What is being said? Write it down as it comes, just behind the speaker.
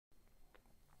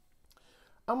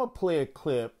I'm going to play a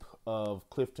clip of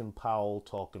Clifton Powell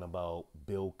talking about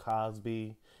Bill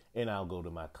Cosby, and I'll go to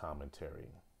my commentary.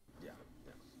 Yeah.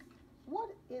 What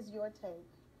is your take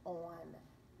on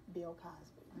Bill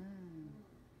Cosby?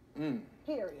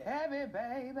 Period. Heavy,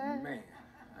 baby. Man,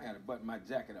 I got to button my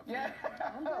jacket up. Yeah.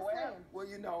 I'm just saying. Well,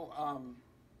 you know,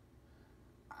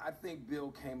 I think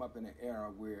Bill came up in an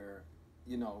era where,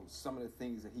 you know, some of the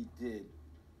things that he did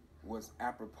was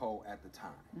apropos at the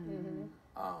time.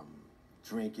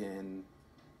 Drinking,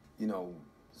 you know,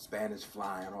 Spanish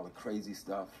flying, all the crazy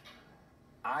stuff.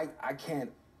 I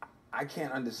can't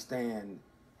understand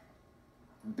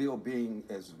Bill being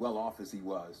as well off as he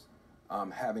was,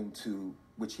 having to,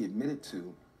 which he admitted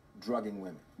to, drugging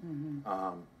women.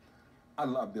 I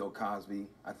love Bill Cosby.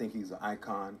 I think he's an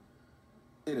icon.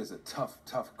 It is a tough,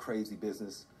 crazy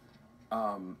business.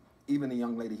 Even the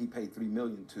young lady he paid $3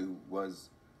 million to was,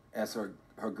 as her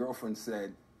girlfriend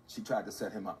said, she tried to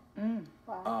set him up.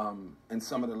 Wow. And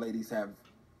some of the ladies have,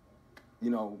 you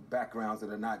know, backgrounds that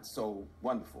are not so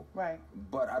wonderful. Right.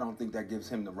 But I don't think that gives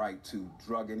him the right to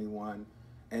drug anyone.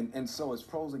 And so it's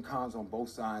pros and cons on both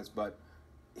sides, but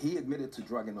he admitted to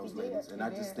drugging those ladies. And I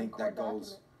just think that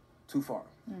goes too far.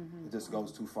 It just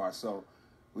goes too far. So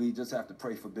we just have to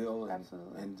pray for Bill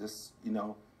and just, you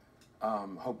know,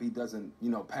 hope he doesn't,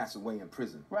 you know, pass away in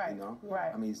prison. Right. You know?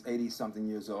 Right. I mean, he's 80-something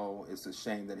years old. It's a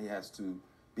shame that he has to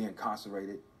be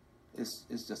incarcerated. It's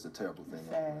just a terrible thing.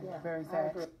 Sad. Yeah, Very I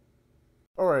sad. agree.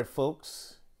 All right,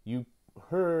 folks, you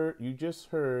just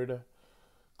heard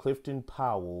Clifton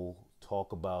Powell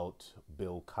talk about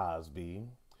Bill Cosby,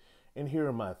 and here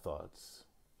are my thoughts.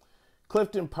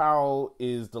 Clifton Powell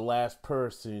is the last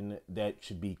person that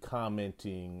should be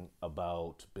commenting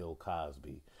about Bill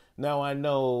Cosby. Now, I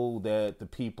know that the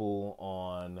people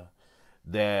on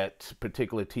that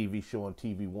particular TV show on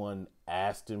TV One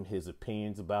asked him his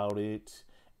opinions about it,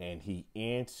 and he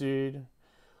answered,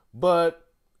 but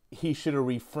he should have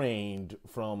refrained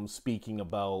from speaking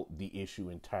about the issue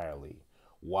entirely.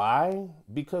 Why?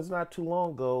 Because not too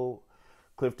long ago,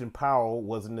 Clifton Powell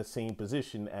was in the same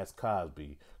position as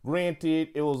Cosby. Granted,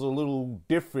 it was a little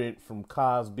different from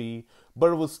Cosby,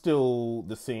 but it was still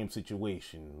the same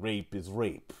situation. Rape is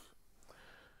rape.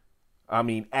 I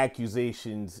mean,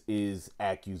 accusations is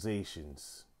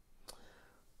accusations.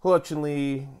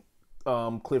 Fortunately,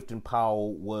 Clifton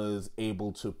Powell was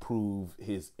able to prove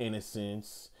his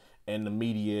innocence, and the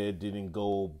media didn't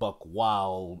go buck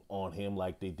wild on him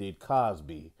like they did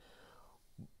Cosby.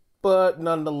 But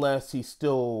nonetheless, he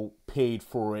still paid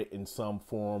for it in some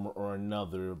form or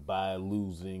another by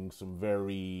losing some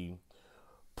very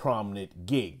prominent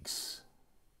gigs.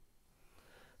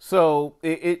 So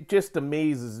it just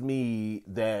amazes me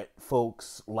that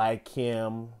folks like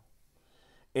him,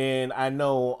 and I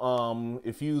know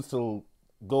if you used to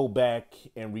go back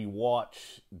and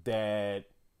rewatch that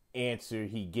answer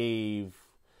he gave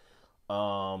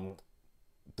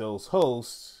those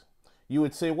hosts, you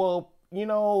would say, well, you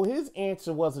know, his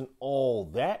answer wasn't all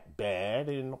that bad,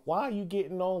 and why are you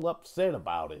getting all upset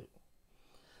about it?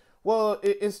 Well,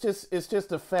 it's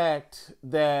just a fact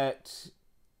that,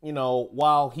 you know,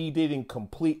 while he didn't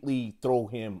completely throw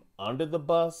him under the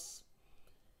bus,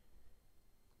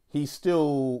 he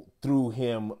still threw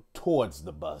him towards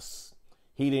the bus.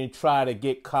 He didn't try to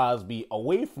get Cosby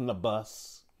away from the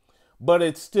bus, but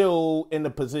it's still in the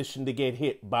position to get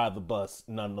hit by the bus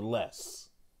nonetheless.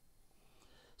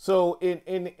 So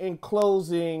in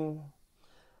closing,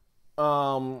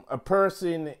 a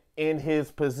person in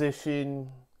his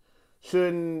position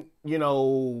should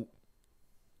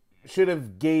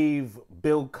have gave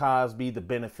Bill Cosby the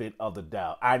benefit of the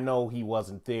doubt. I know he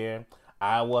wasn't there.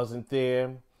 I wasn't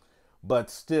there. But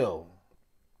still,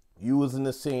 you was in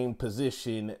the same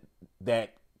position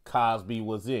that Cosby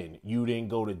was in. You didn't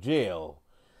go to jail.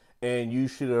 And you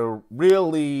should have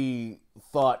really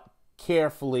thought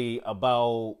carefully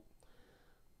about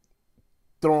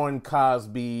throwing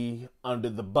Cosby under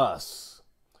the bus.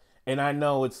 And I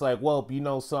know it's like, well, you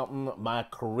know something, my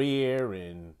career,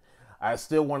 and I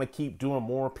still want to keep doing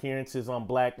more appearances on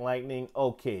Black Lightning.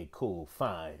 Okay, cool,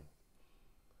 fine.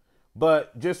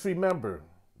 But just remember,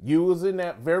 you was in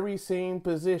that very same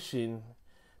position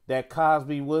that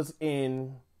Cosby was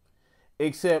in,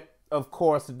 except, of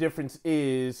course, the difference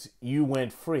is you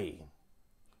went free.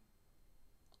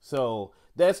 So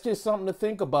that's just something to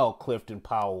think about, Clifton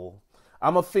Powell.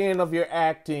 I'm a fan of your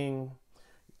acting.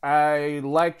 I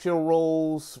liked your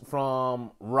roles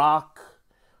from Rock,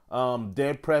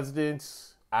 Dead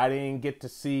Presidents. I didn't get to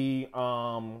see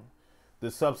the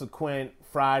subsequent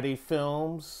Friday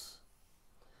films.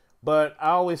 But I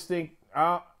always think,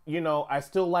 I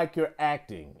still like your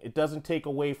acting. It doesn't take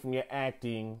away from your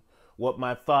acting what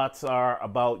my thoughts are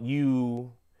about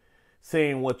you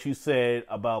saying what you said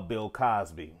about Bill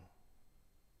Cosby.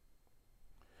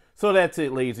 So that's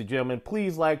it, ladies and gentlemen.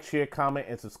 Please like, share, comment,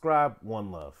 and subscribe.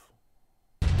 One love.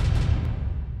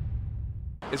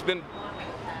 It's been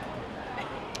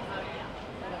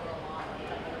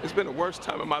the worst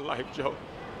time of my life, Joe.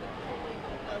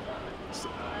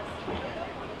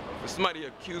 If somebody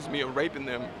accused me of raping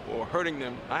them or hurting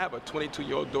them, I have a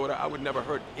 22-year-old daughter. I would never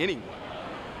hurt anyone.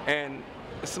 And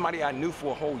it's somebody I knew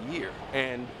for a whole year.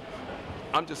 And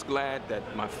I'm just glad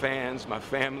that my fans, my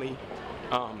family,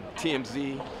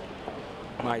 TMZ,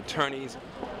 my attorneys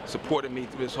supported me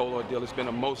through this whole ordeal. It's been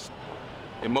the most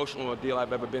emotional ordeal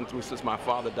I've ever been through since my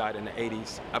father died in the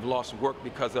 80s. I've lost work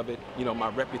because of it. You know, my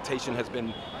reputation has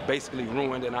been basically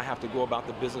ruined, and I have to go about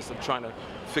the business of trying to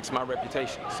fix my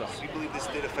reputation. So you believe this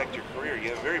did affect your career? You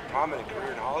have a very prominent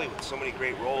career in Hollywood, so many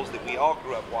great roles that we all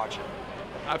grew up watching.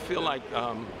 I feel like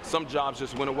some jobs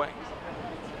just went away.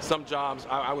 Some jobs,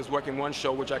 I was working one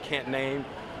show, which I can't name.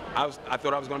 I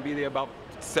thought I was going to be there about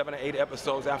 7 or 8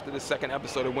 episodes. After the second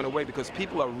episode, it went away because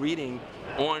people are reading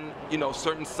on, you know,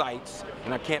 certain sites,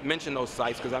 and I can't mention those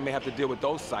sites because I may have to deal with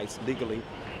those sites legally.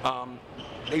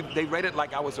 They read it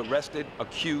like I was arrested,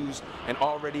 accused, and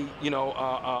already, you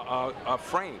know,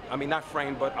 framed. I mean, not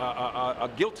framed, but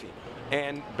guilty.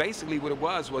 And basically what it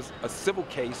was a civil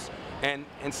case. And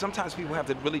sometimes people have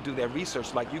to really do their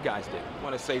research like you guys did. I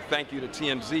want to say thank you to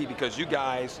TMZ because you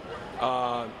guys,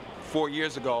 4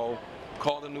 years ago,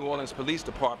 called the New Orleans Police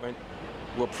Department,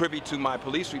 were privy to my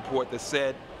police report that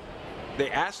said,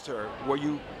 they asked her, were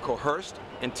you coerced,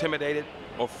 intimidated,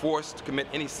 or forced to commit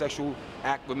any sexual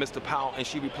act with Mr. Powell? And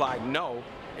she replied, no.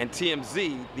 And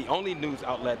TMZ, the only news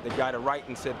outlet that got it right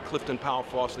and said Clifton Powell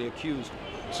falsely accused.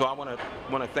 So I want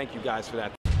to thank you guys for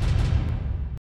that.